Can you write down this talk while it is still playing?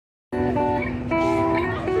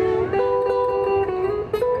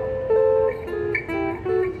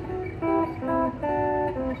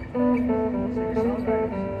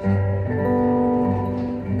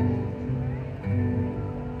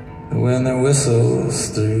whistles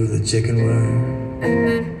through the chickenwire.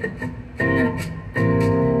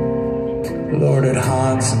 Lord, it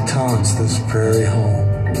haunts and taunts this prairie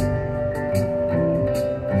home.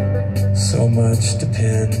 So much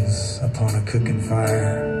depends upon a cooking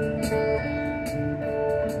fire.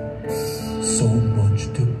 So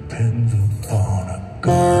much depends upon a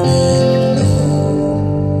garden gnome.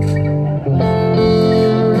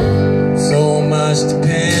 So much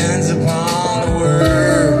depends upon the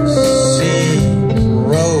words she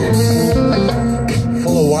wrote,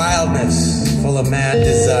 full of wildness, full of mad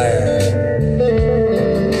desire.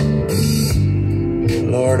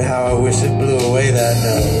 Lord, how I wish it blew away that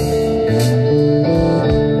note.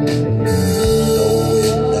 The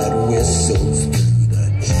wind that whistles through the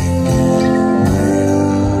Chickenwire.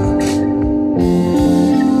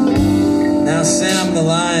 Now Sam the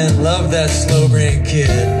lion loved that slow-brained kid,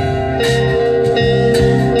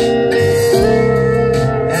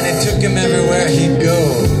 and he took him everywhere he'd go.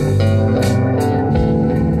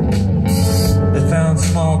 They found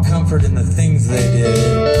small comfort in the things they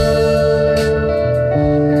did.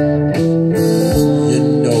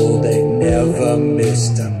 Never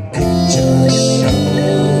missed a picture show.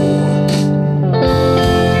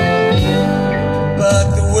 But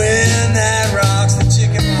the wind that rocks the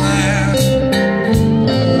Chickenwire,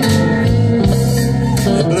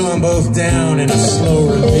 it blew them both down in a slow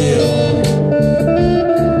reveal,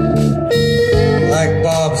 like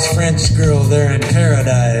Bob's French girl there in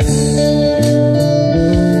paradise,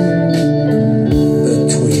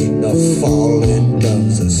 between the falling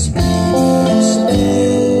doves of spring.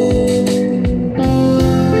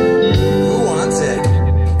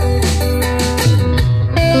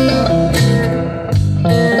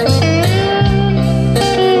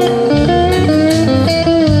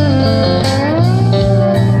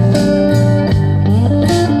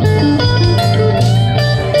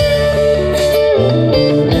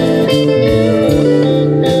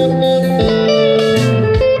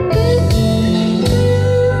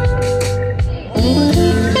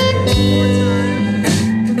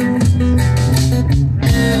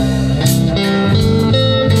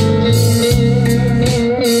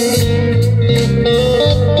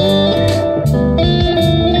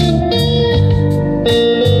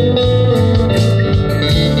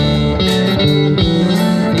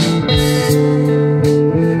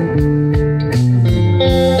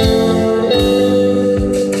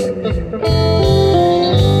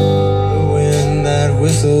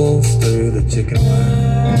 Whistles through the Chickenwire.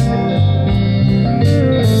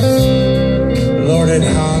 Lord, it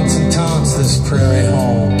haunts and taunts this prairie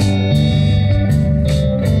home.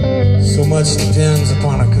 So much depends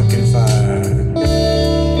upon a cooking fire.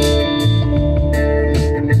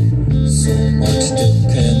 So much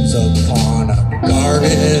depends upon a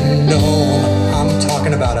garden gnome. I'm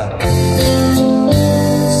talking about a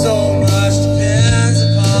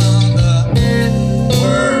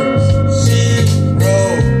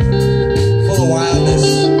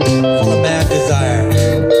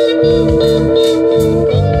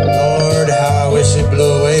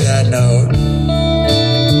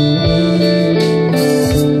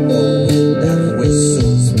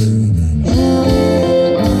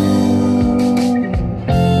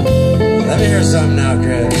something now,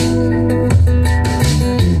 Chris.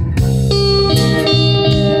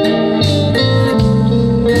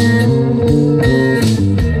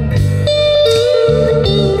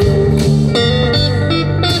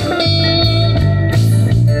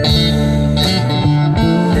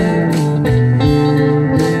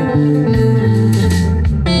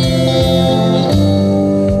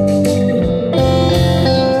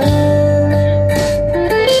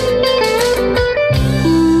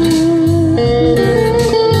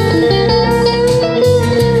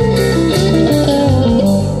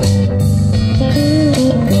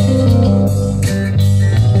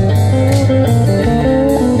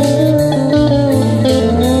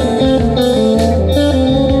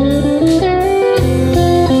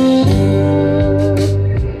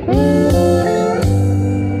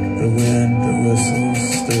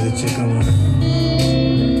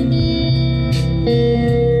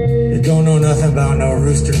 It don't know nothing about no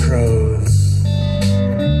rooster crows.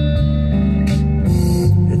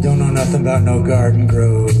 It don't know nothing about no garden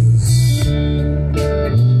grows.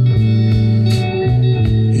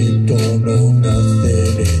 It don't know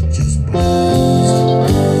nothing, it just blows.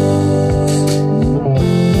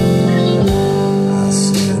 I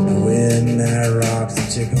said the wind that rocks the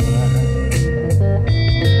Chickenwire.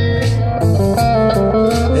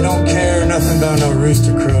 They don't care nothing about no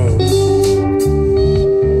rooster crows.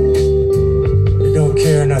 They don't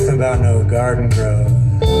care nothing about no garden grows.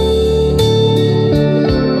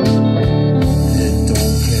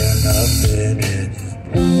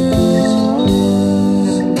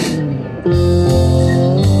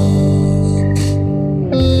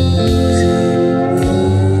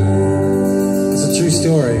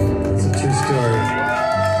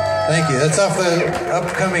 That's off the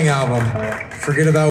upcoming album. Forget About